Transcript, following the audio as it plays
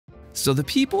So the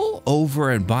people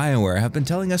over at Bioware have been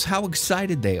telling us how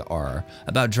excited they are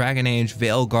about Dragon Age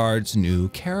Veilguard's new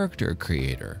character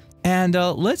creator. And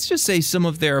let's just say some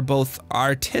of their both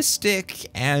artistic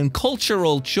and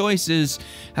cultural choices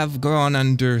have gone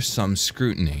under some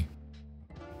scrutiny.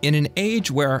 In an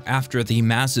age where, after the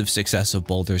massive success of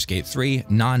Baldur's Gate 3,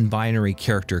 non-binary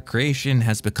character creation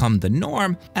has become the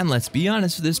norm, and let's be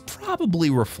honest, this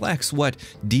probably reflects what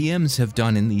DMs have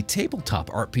done in the tabletop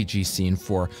RPG scene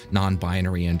for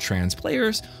non-binary and trans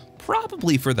players,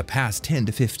 probably for the past 10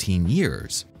 to 15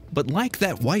 years. But like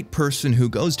that white person who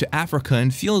goes to Africa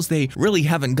and feels they really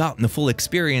haven't gotten the full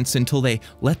experience until they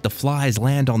let the flies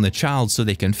land on the child so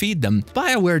they can feed them,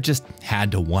 Bioware just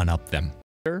had to one-up them.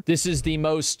 This is the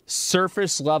most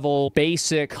surface level,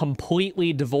 basic,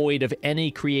 completely devoid of any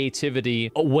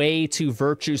creativity, a way to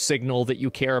virtue signal that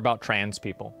you care about trans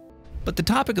people. But the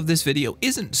topic of this video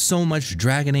isn't so much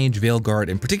Dragon Age Veilguard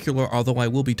in particular, although I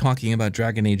will be talking about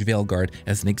Dragon Age Veilguard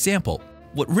as an example.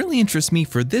 What really interests me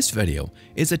for this video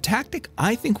is a tactic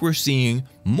I think we're seeing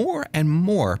more and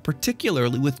more,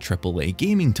 particularly with AAA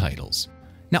gaming titles.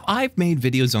 Now, I've made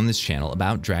videos on this channel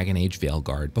about Dragon Age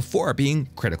Veilguard before, being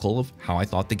critical of how I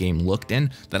thought the game looked and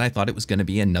that I thought it was going to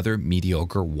be another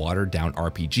mediocre, watered-down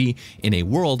RPG in a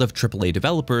world of AAA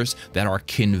developers that are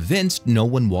convinced no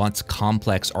one wants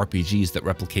complex RPGs that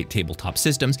replicate tabletop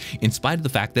systems, in spite of the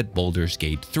fact that Baldur's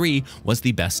Gate 3 was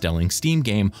the best-selling Steam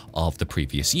game of the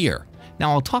previous year.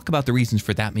 Now, I'll talk about the reasons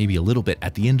for that maybe a little bit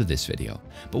at the end of this video,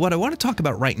 but what I want to talk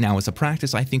about right now is a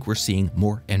practice I think we're seeing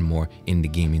more and more in the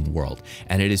gaming world,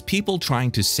 and it is people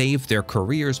trying to save their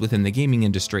careers within the gaming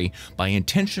industry by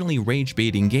intentionally rage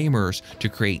baiting gamers to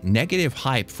create negative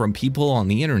hype from people on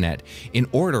the internet in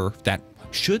order that,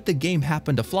 should the game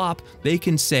happen to flop, they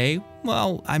can say,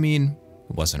 well, I mean,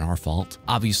 it wasn't our fault.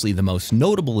 Obviously, the most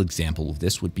notable example of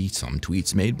this would be some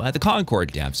tweets made by the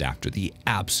Concord devs after the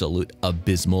absolute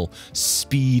abysmal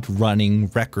speed-running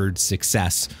record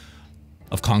success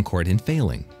of Concord in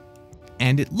failing.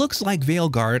 And it looks like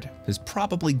Veilguard is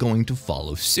probably going to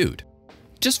follow suit.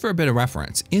 Just for a bit of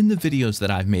reference, in the videos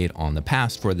that I've made on the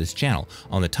past for this channel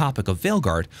on the topic of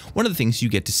Veilguard, one of the things you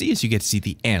get to see is you get to see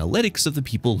the analytics of the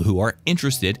people who are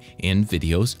interested in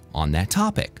videos on that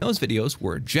topic. Those videos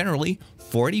were generally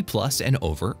 40 plus and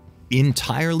over,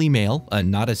 entirely male,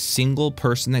 not a single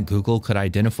person that Google could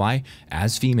identify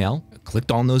as female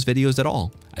clicked on those videos at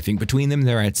all. I think between them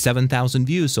they're at 7,000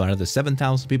 views, so out of the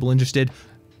 7,000 people interested,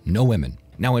 no women.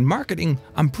 Now in marketing,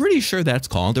 I'm pretty sure that's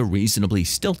called a reasonably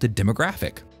stilted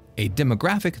demographic. A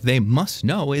demographic they must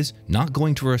know is not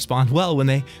going to respond well when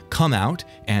they come out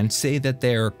and say that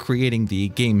they're creating the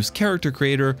game's character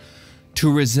creator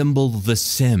to resemble The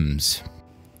Sims,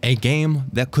 a game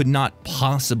that could not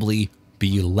possibly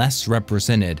be less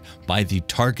represented by the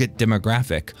target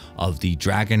demographic of the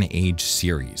Dragon Age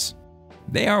series.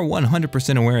 They are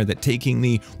 100% aware that taking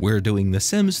the "we're doing The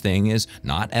Sims" thing is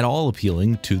not at all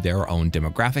appealing to their own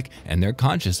demographic, and they're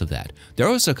conscious of that. They're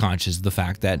also conscious of the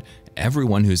fact that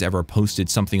everyone who's ever posted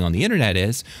something on the internet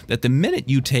is that the minute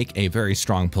you take a very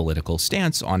strong political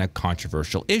stance on a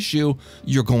controversial issue,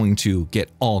 you're going to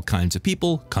get all kinds of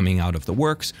people coming out of the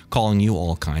works, calling you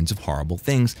all kinds of horrible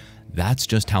things. That's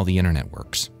just how the internet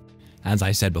works. As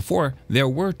I said before, there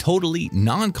were totally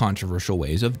non-controversial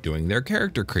ways of doing their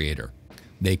character creator.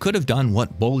 They could have done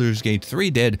what Baldur's Gate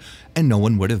 3 did, and no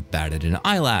one would have batted an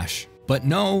eyelash. But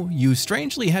no, you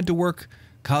strangely had to work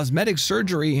cosmetic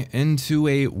surgery into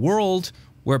a world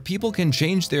where people can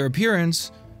change their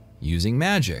appearance using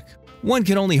magic. One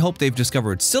can only hope they've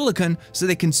discovered silicon so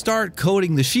they can start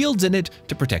coating the shields in it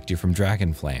to protect you from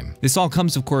Dragonflame. This all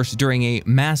comes, of course, during a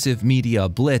massive media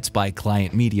blitz by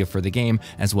client media for the game,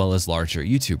 as well as larger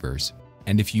YouTubers.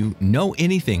 And if you know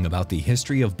anything about the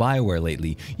history of Bioware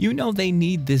lately, you know they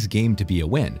need this game to be a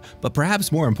win. But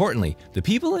perhaps more importantly, the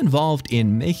people involved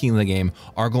in making the game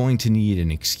are going to need an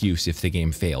excuse if the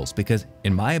game fails, because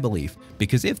in my belief,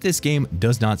 because if this game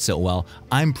does not sell well,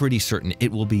 I'm pretty certain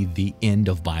it will be the end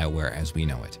of Bioware as we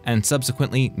know it, and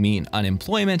subsequently mean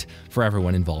unemployment for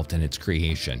everyone involved in its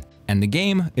creation. And the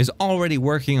game is already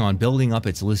working on building up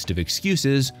its list of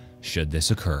excuses should this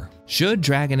occur. Should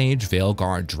Dragon Age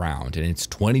Veilguard drown in its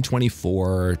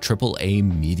 2024 AAA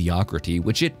mediocrity,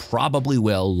 which it probably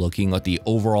will looking at the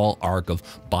overall arc of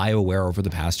Bioware over the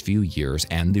past few years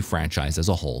and the franchise as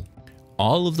a whole,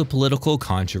 All of the political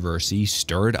controversy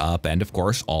stirred up, and of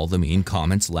course all the mean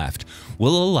comments left,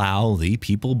 will allow the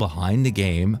people behind the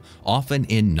game, often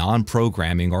in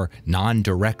non-programming or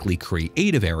non-directly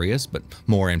creative areas, but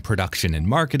more in production and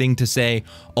marketing, to say,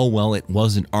 oh well, it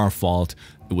wasn't our fault.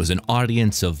 It was an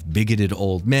audience of bigoted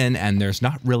old men, and there's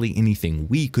not really anything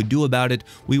we could do about it.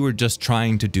 We were just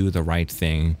trying to do the right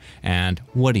thing, and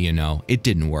what do you know, it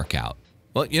didn't work out.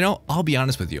 Well, you know, I'll be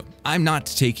honest with you, I'm not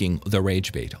taking the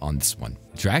rage bait on this one.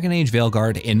 Dragon Age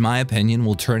Veilguard, in my opinion,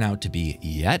 will turn out to be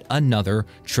yet another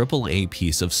AAA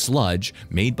piece of sludge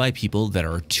made by people that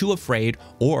are too afraid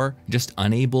or just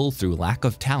unable through lack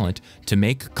of talent to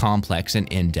make complex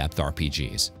and in-depth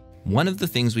RPGs. One of the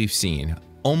things we've seen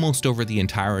almost over the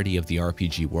entirety of the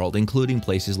RPG world, including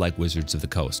places like Wizards of the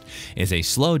Coast, is a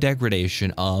slow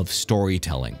degradation of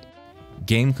storytelling,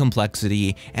 game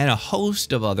complexity, and a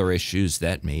host of other issues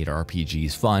that made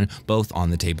RPGs fun, both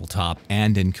on the tabletop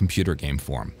and in computer game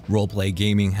form. Roleplay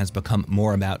gaming has become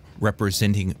more about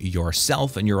representing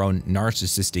yourself and your own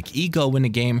narcissistic ego in a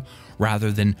game,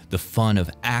 rather than the fun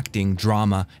of acting,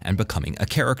 drama, and becoming a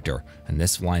character. And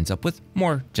this lines up with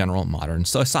more general modern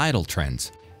societal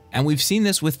trends. And we've seen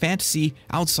this with fantasy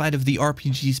outside of the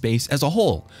RPG space as a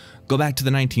whole. Go back to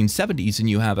the 1970s and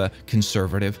you have a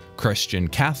conservative Christian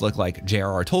Catholic like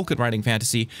J.R.R. Tolkien writing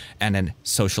fantasy and a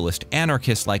socialist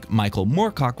anarchist like Michael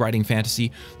Moorcock writing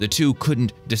fantasy. The two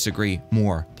couldn't disagree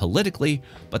more politically,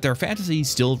 but their fantasy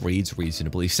still reads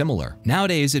reasonably similar.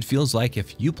 Nowadays, it feels like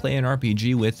if you play an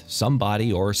RPG with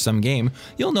somebody or some game,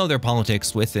 you'll know their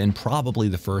politics within probably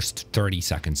the first 30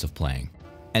 seconds of playing.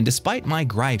 And despite my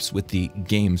gripes with the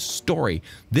game's story,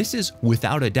 this is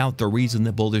without a doubt the reason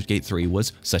that Baldur's Gate 3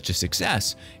 was such a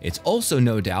success. It's also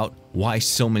no doubt why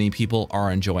so many people are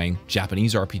enjoying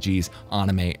Japanese RPGs,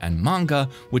 anime, and manga,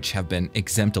 which have been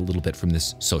exempt a little bit from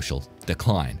this social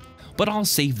decline. But I'll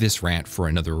save this rant for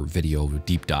another video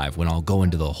deep dive when I'll go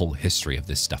into the whole history of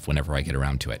this stuff whenever I get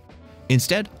around to it.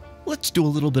 Instead, let's do a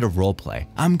little bit of roleplay.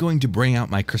 I'm going to bring out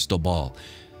my crystal ball.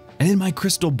 And in my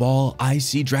crystal ball, I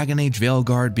see Dragon Age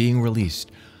Veilguard being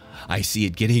released. I see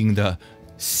it getting the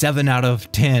 7 out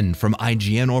of 10 from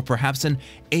IGN, or perhaps an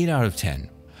 8 out of 10.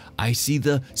 I see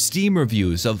the Steam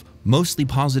reviews of mostly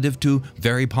positive to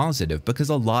very positive, because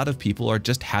a lot of people are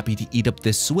just happy to eat up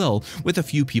this swill, with a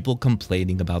few people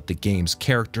complaining about the game's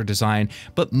character design,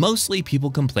 but mostly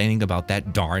people complaining about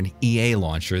that darn EA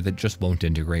launcher that just won't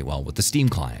integrate well with the Steam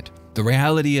client. The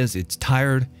reality is it's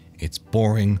tired, it's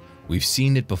boring. We've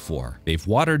seen it before. They've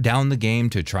watered down the game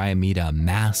to try and meet a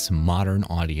mass modern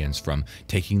audience, from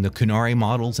taking the Kunari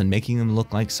models and making them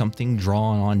look like something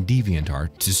drawn on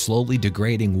DeviantArt, to slowly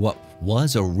degrading what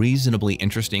was a reasonably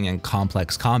interesting and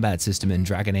complex combat system in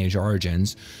Dragon Age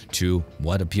Origins to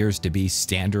what appears to be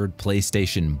standard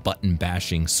PlayStation button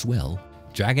bashing swill.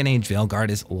 Dragon Age Veilguard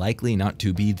is likely not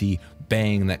to be the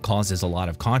bang that causes a lot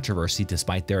of controversy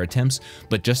despite their attempts,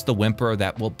 but just the whimper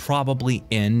that will probably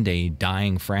end a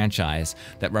dying franchise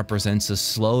that represents a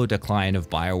slow decline of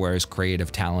Bioware's creative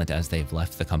talent as they've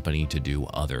left the company to do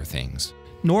other things.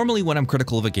 Normally when I'm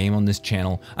critical of a game on this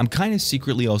channel, I'm kind of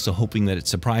secretly also hoping that it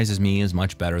surprises me as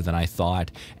much better than I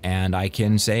thought, and I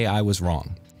can say I was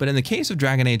wrong. But in the case of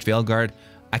Dragon Age Veilguard,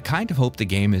 I kind of hope the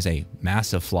game is a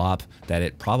massive flop, that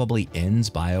it probably ends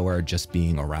Bioware just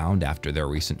being around after their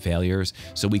recent failures,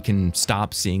 so we can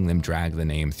stop seeing them drag the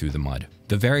name through the mud.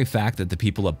 The very fact that the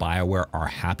people at Bioware are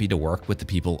happy to work with the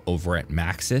people over at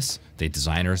Maxis, the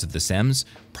designers of The Sims,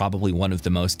 probably one of the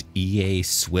most EA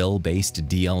swill-based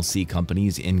DLC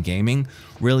companies in gaming,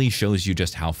 really shows you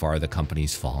just how far the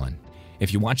company's fallen.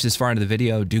 If you watch this far into the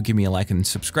video, do give me a like and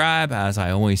subscribe. As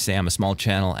I always say, I'm a small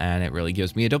channel and it really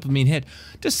gives me a dopamine hit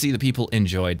to see the people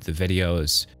enjoyed the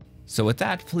videos. So with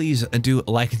that, please do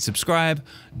like and subscribe,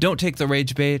 don't take the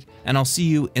rage bait, and I'll see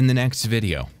you in the next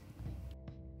video.